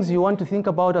are things you want to think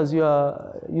about as you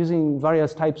are using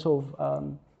various types of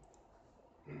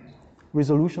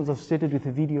resolutions associated with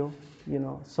a video. You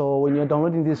know, so when you're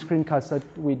downloading these screencasts that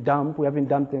we haven't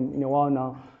dumped them in a while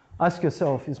now, ask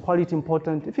yourself, is quality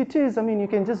important? If it is, I mean, you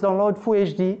can just download full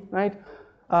HD, right?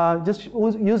 Just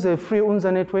use a free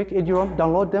UNZA network, EduROM,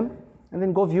 download them. and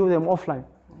then go view them offline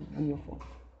on your phone,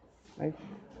 right?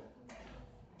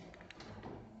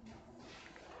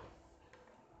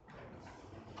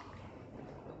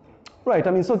 Right,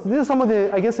 I mean, so these are some of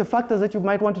the, I guess, the factors that you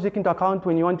might want to take into account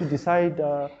when you want to decide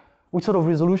which sort of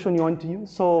resolution you want to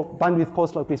use. So bandwidth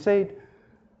cost, like we said,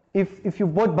 if you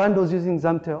bought bundles using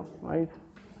Zamtel, right,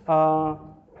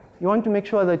 you want to make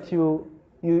sure that you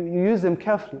use them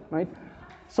carefully, right?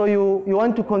 So you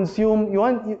want to consume, you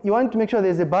want to make sure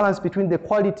there's a balance between the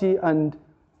quality and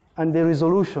the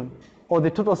resolution, or the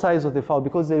total size of the file,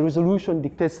 because the resolution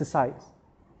dictates the size.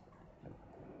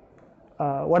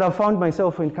 What I've found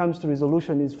myself when it comes to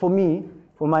resolution is, for me,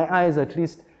 for my eyes at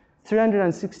least,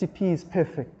 360p is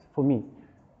perfect for me.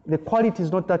 The quality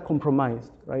is not that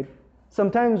compromised, right?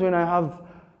 Sometimes when I have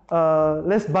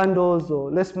less bundles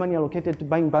or less money allocated to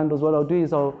buying bundles, what I'll do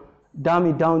is I'll dumb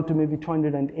it down to maybe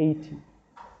 280.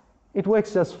 It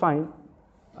works just fine,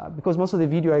 because most of the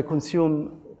video I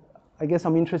consume, I guess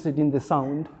I'm interested in the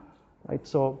sound, right?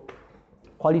 So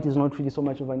quality is not really so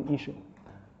much of an issue.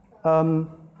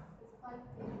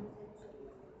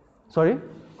 Sorry?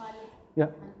 Yeah.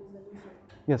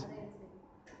 Yes.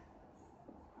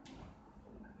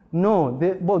 No,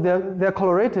 they're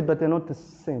colorated, but they're not the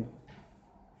same.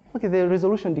 Okay, the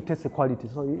resolution dictates the quality,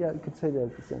 so yeah, you could say they're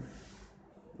the same.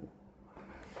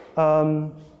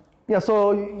 Yeah,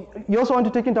 so you also want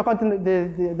to take into account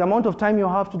the amount of time you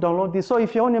have to download this. So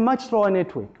if you're on a much slower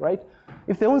network, right?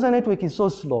 If the user network is so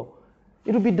slow,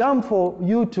 it would be dumb for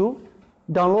you to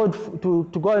download,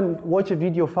 to go and watch a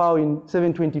video file in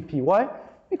 720p. Why?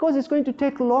 Because it's going to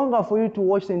take longer for you to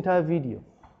watch the entire video.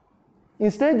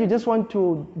 Instead, you just want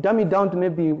to dumb it down to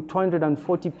maybe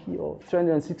 240p or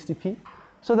 360p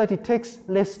so that it takes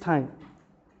less time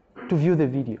to view the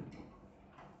video.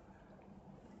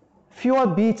 Fewer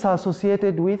bits are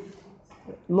associated with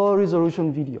low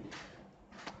resolution video,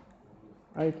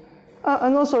 right?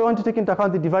 And also you want to take into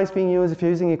account the device being used. If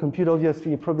you're using a computer, obviously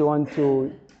you probably want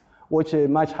to watch a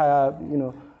much higher,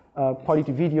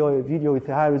 quality video, a video with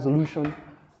a high resolution.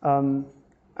 And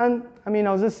I mean,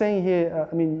 I was just saying here,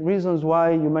 reasons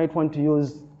why you might want to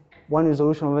use one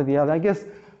resolution over the other. I guess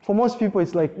for most people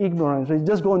it's like ignorance. Right? You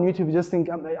just go on YouTube, you just think,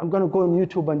 I'm going to go on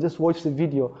YouTube and just watch the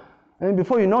video. And then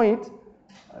before you know it,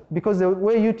 because the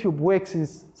way YouTube works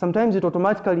is sometimes it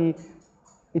automatically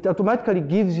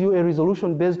gives you a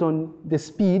resolution based on the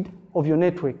speed of your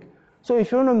network. So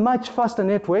if you're on a much faster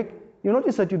network, you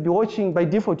notice that you'll be watching, by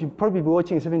default, you'll probably be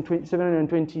watching a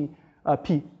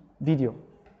 720p video,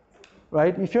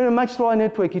 right? If you're on a much slower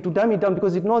network, it will dumb it down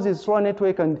because it knows it's a slower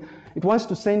network and it wants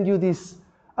to send you this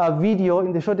video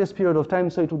in the shortest period of time,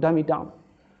 so it will dumb it down.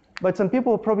 But some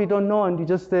people probably don't know, and you're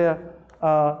just there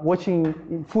watching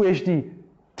in full HD,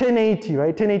 1080,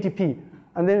 right, 1080p.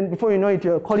 And then before you know it,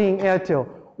 you're calling Airtel.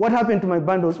 What happened to my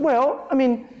bundles? Well, I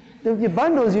mean, the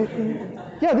bundles,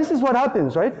 yeah, this is what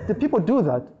happens, right? The people do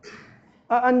that.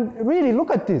 And really, look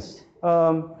at this.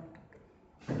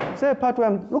 Say a part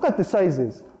where look at the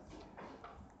sizes.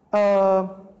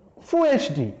 Full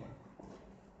HD,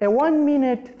 a 1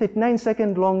 minute,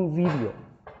 39-second long video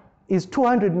is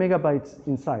 200 megabytes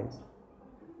in size.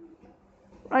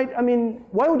 Right? I mean,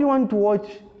 why would you want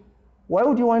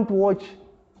to watch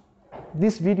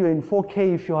this video in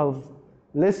 4K if you have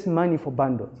less money for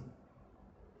bundles?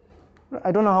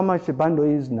 I don't know how much a bundle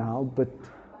is now, but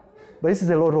this is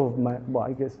a lot of money. Well,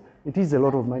 I guess it is a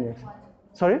lot of money, actually.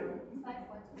 Sorry?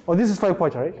 Oh, this is 5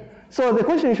 kwacha, right? So the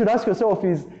question you should ask yourself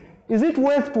is it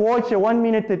worth to watch a 1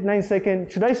 minute, 39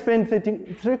 second? Should I spend 5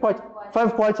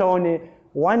 kwacha on a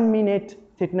 1 minute,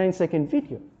 39 second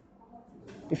video?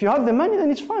 If you have the money, then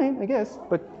it's fine, I guess.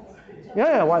 But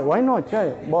yeah, why not?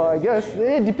 Yeah, well, I guess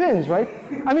it depends, right?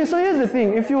 I mean, so here's the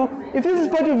thing: if this is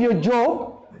part of your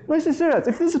job, no, this is serious.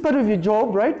 If this is part of your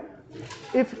job, right?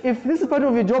 If this is part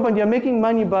of your job and you're making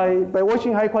money by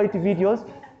watching high quality videos,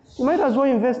 you might as well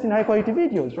invest in high quality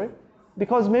videos, right?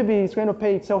 Because maybe it's going to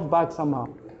pay itself back somehow.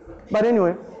 But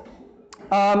anyway,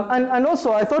 and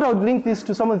also I thought I would link this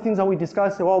to some of the things that we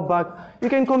discussed a while back. You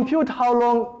can compute how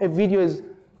long a video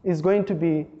is going to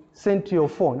be sent to your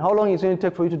phone, how long it's going to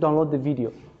take for you to download the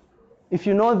video, if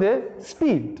you know the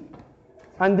speed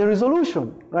and the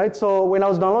resolution, right? So when I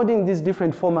was downloading these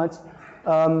different formats,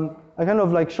 I kind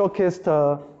of like showcased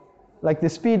like the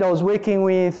speed I was working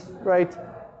with, right?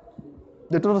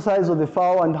 The total size of the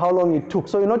file and how long it took.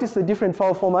 So you notice the different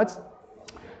file formats.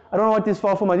 I don't know what this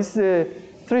file format. This is a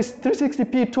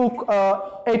 360p took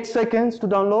 8 seconds to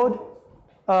download.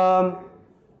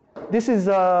 This is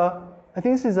I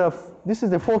think this is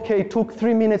the 4K. It took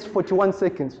 3 minutes 41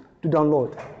 seconds to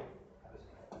download.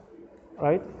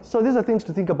 Right? So these are things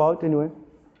to think about anyway.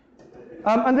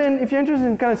 And then if you're interested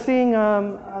in kind of seeing,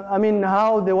 I mean,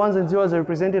 how the ones and zeros are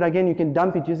represented, again, you can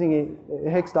dump it using a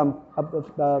hex dump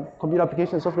computer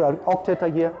application software,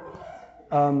 Octeta here.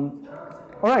 All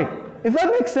right, if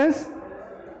that makes sense,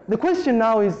 the question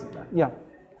now is, yeah.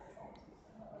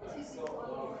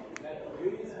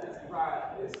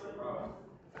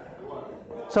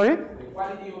 Sorry? The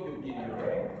quality of your video,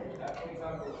 right? Like for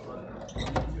example, on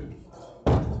YouTube,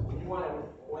 when you want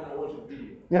to watch a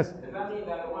video, Yes. does that mean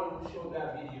that the one who showed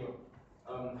that video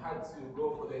had to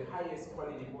go for the highest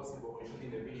quality possible when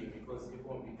shooting the video because it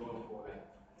won't be going for like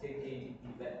 1080p,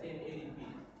 like 1080p?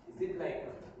 Is it like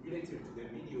relative to the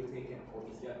video taken, or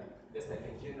is that just like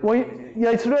a general? Well,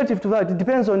 yeah, it's relative to that. It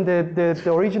depends on the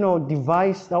original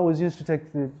device that was used to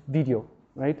take the video,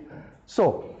 right?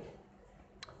 So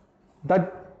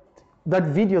that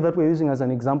video that we're using as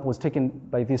an example was taken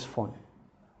by this phone.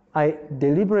 I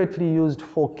deliberately used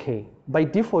 4K. By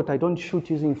default, I don't shoot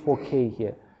using 4K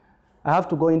here. I have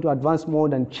to go into advanced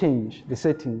mode and change the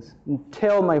settings and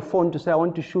tell my phone to say I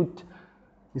want to shoot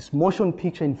this motion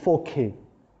picture in 4K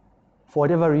for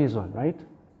whatever reason, right?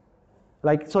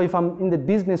 Like, so if I'm in the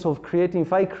business of creating,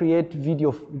 if I create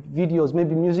videos,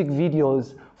 maybe music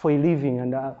videos for a living,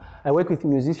 and I work with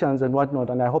musicians and whatnot,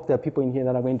 and I hope there are people in here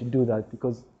that are going to do that,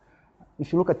 because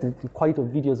if you look at the quality of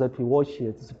videos that we watch here,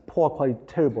 it's poor quality,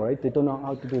 terrible, right? They don't know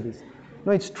how to do this.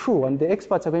 No, it's true, and the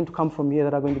experts are going to come from here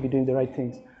that are going to be doing the right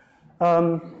things.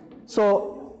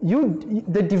 So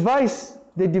the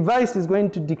device is going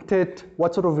to dictate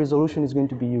what sort of resolution is going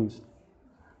to be used.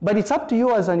 But it's up to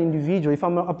you as an individual.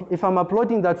 If I'm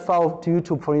uploading that file to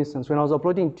YouTube, for instance, when I was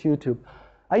uploading to YouTube,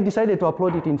 I decided to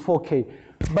upload it in 4K.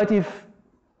 But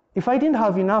if I didn't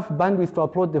have enough bandwidth to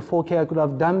upload the 4K, I could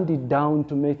have dumbed it down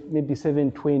to maybe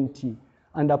 720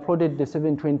 and uploaded the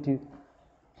 720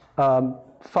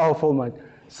 file format.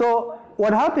 So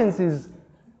what happens is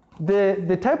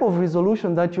the type of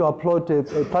resolution that you upload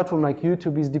to a platform like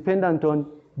YouTube is dependent on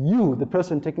you, the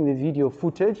person taking the video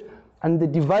footage, and the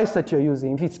device that you're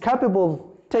using. If it's capable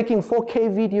of taking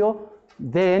 4K video,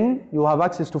 then you have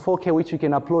access to 4K, which you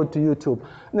can upload to YouTube.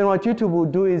 And then what YouTube will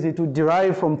do is it will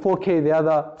derive from 4K the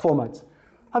other formats.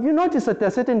 Have you noticed that there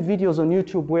are certain videos on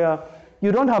YouTube where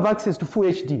you don't have access to full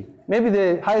HD? Maybe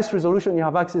the highest resolution you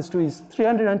have access to is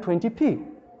 320p.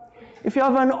 If you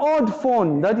have an old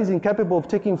phone that is incapable of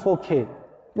taking 4K,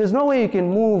 there's no way you can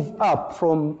move up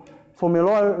from a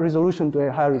lower resolution to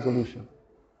a higher resolution,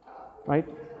 right?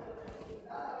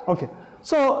 Okay,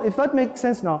 so if that makes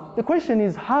sense now, the question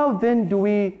is, how then do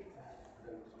we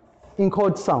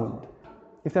encode sound?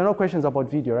 If there are no questions about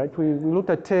video, right? We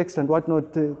looked at text and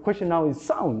whatnot. The question now is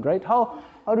sound, right? How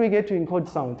do we get to encode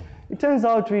sound? It turns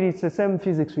out really it's the same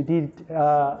physics we did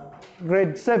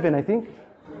grade 7, I think.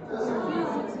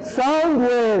 Sound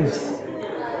waves.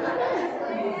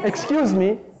 Excuse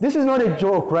me, this is not a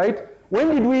joke, right? When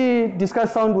did we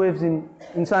discuss sound waves in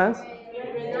science?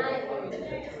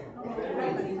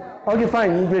 Okay, fine,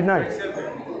 in grade 9.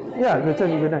 Yeah, grade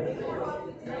 7, grade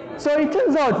 9. So it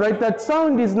turns out, right, that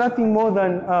sound is nothing more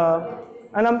than,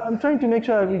 and I'm trying to make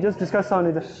sure we just discuss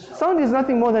sound. Sound is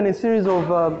nothing more than a series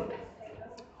of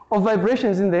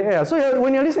vibrations in the air. So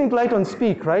when you're listening to Light on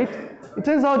Speak, right, it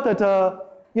turns out that,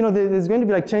 there's going to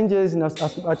be like changes in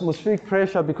atmospheric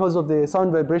pressure because of the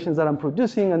sound vibrations that I'm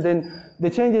producing, and then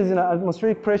the changes in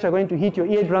atmospheric pressure are going to hit your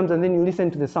eardrums, and then you listen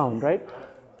to the sound, right?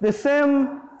 The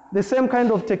same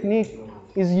kind of technique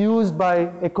is used by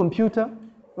a computer,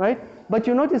 right? But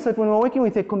you notice that when we're working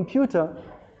with a computer,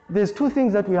 there's two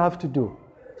things that we have to do.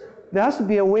 There has to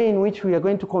be a way in which we are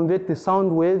going to convert the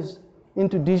sound waves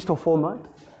into digital format.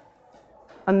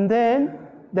 And then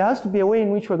there has to be a way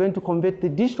in which we're going to convert the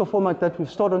digital format that we've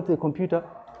stored onto the computer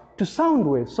to sound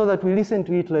waves so that we listen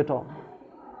to it later on,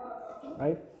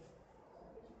 right?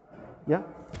 Yeah?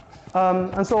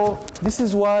 And so this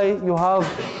is why you have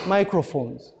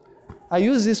microphones. I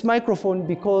use this microphone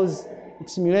because it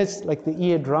simulates like the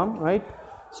eardrum, right?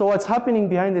 So what's happening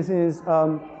behind the scenes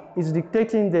is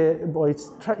dictating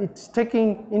it's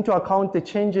taking into account the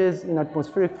changes in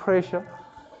atmospheric pressure.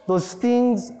 Those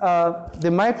things, the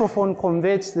microphone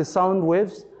converts the sound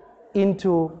waves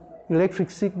into electric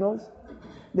signals.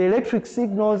 The electric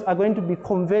signals are going to be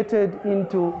converted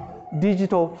into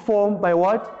digital form by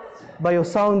what? By your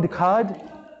sound card,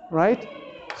 right?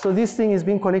 So this thing is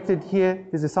being connected here.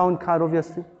 There's a sound card,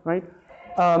 obviously, right?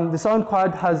 The sound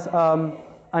card has an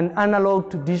analog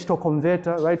to digital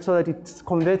converter, right? So that it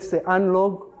converts the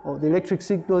analog or the electric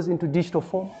signals into digital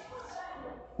form.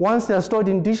 Once they are stored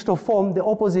in digital form, the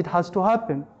opposite has to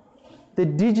happen. The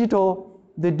digital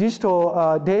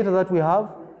data that we have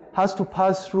has to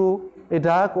pass through a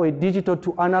DAC or a digital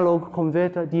to analog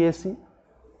converter, DAC.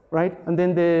 right? And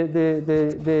then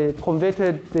the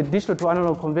digital to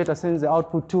analog converter sends the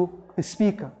output to the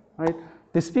speaker, right?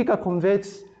 The speaker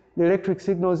converts the electric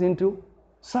signals into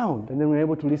sound, and then we're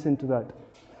able to listen to that,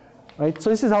 right? So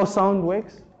this is how sound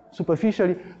works,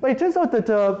 superficially. But it turns out that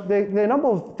there are a number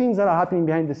of things that are happening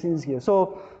behind the scenes here.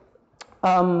 So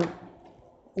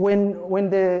when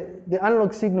the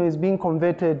analog signal is being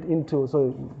converted into,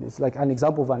 so it's like an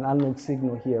example of an analog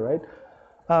signal here, right?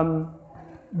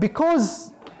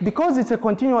 Because it's a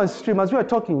continuous stream, as we are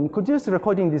talking, continuously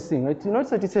recording this thing, right? You notice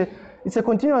that it's a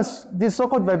continuous, these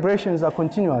so-called vibrations are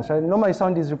continuous, right? Normally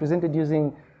sound is represented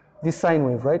using this sine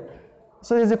wave, right?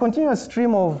 So there's a continuous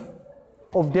stream of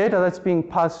data that's being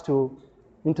passed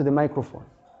into the microphone.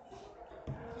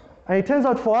 And it turns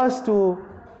out for us or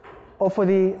for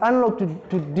the analog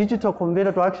to digital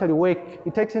converter to actually work,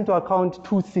 it takes into account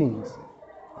two things,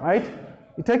 right?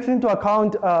 It takes into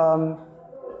account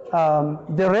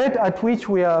the rate at which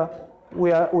we are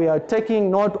taking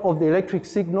note of the electric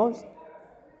signals,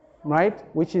 right?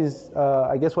 Which is,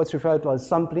 I guess, what's referred to as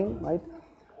sampling, right?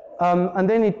 And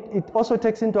then it also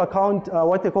takes into account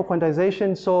what they call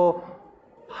quantization. So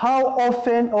how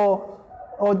often or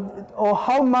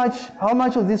how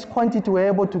much of this quantity we're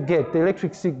able to get, the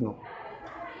electric signal.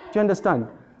 Do you understand?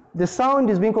 The sound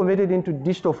is being converted into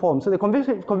digital form. So the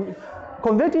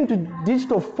converting to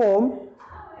digital form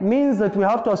means that we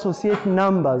have to associate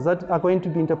numbers that are going to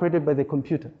be interpreted by the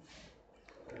computer.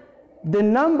 The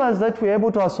numbers that we're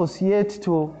able to associate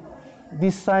to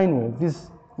this sine wave, these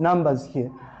numbers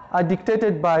here, are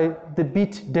dictated by the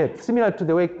bit depth, similar to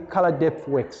the way color depth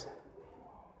works.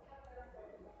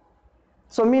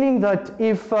 So meaning that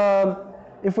if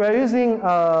we're using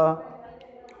a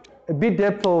bit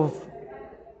depth of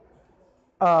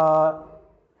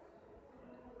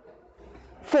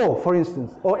 4, for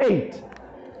instance, or 8,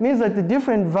 means that the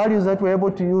different values that we're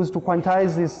able to use to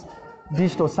quantize this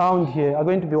digital sound here are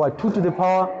going to be what? 2 to the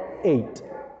power 8.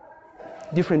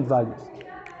 Different values.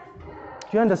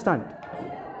 Do you understand?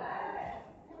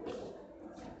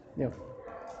 Yeah.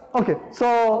 Okay,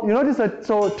 so you notice that,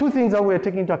 so two things that we're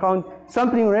taking into account,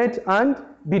 sampling rate and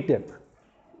bit depth,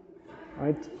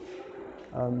 right?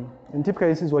 And typically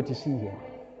this is what you see here.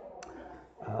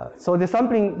 So the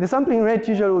sampling rate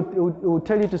usually would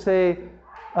tell you to say,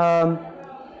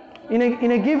 in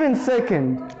a given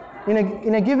second,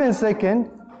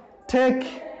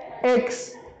 take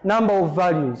X number of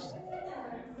values.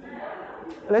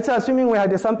 Let's say assuming we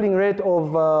had a sampling rate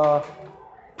of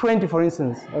 20, for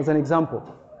instance, as an example,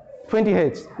 20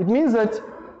 hertz. It means that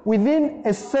within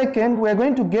a second, we're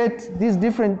going to get these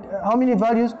different, how many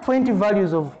values? 20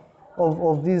 values of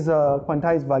these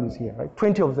quantized values here, right?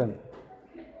 20 of them.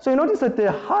 So you notice that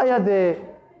the higher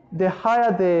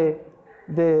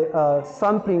the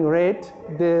sampling rate,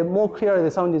 the more clear the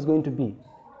sound is going to be,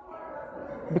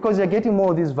 because you're getting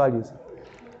more of these values.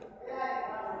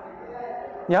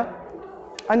 Yeah?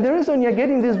 And the reason you're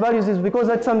getting these values is because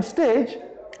at some stage,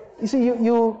 you see,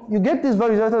 you get these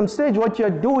values at some stage. What you're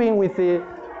doing with a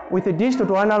digital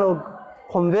to analog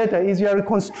converter is you are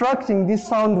reconstructing this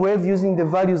sound wave using the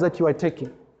values that you are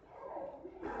taking.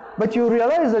 But you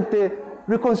realize that the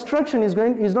reconstruction is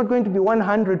not going to be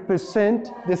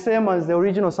 100% the same as the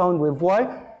original sound wave. Why?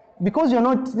 Because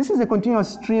this is a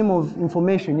continuous stream of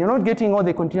information. You're not getting all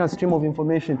the continuous stream of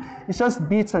information. It's just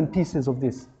bits and pieces of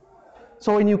this.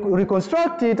 So when you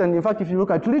reconstruct it, and in fact, if you look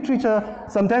at literature,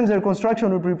 sometimes the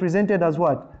reconstruction will be represented as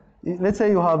what? Let's say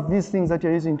you have these things that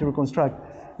you're using to reconstruct.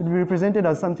 It will be represented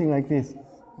as something like this,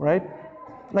 right?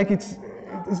 Like it's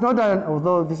not,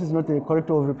 although this is not the correct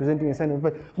way of representing a sound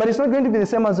wave, but it's not going to be the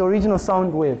same as the original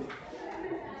sound wave.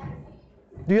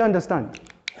 Do you understand?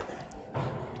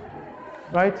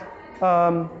 Right?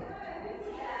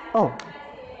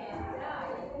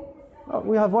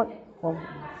 We have what?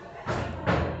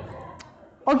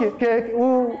 Okay,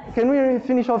 can we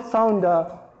finish off sound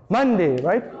Monday,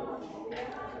 right?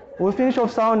 We'll finish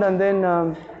off sound and then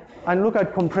and look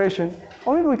at compression.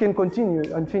 Or maybe we can continue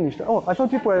and finish. Oh, I thought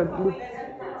people were...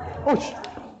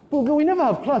 we never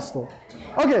have class though.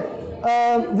 Okay,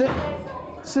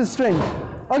 this is strange.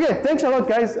 Okay, thanks a lot,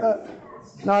 guys.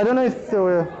 Now, I don't know if there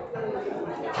were...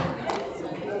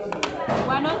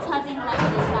 We're not having like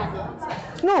this Sunday.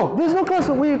 No, there's no class.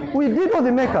 We did all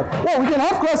the makeup. Well, we can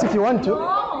have class if you want to.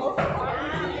 No.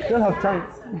 Don't have time.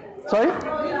 Sorry?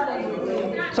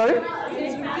 Sorry?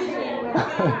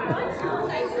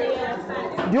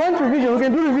 Do you want revision? We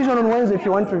can do revision on Wednesday if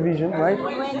you want revision, right?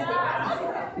 On Wednesday.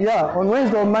 Yeah, on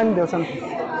Wednesday or Monday or something.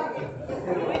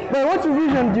 But what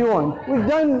revision do you want? We've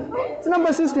done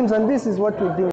number systems and this is what we do.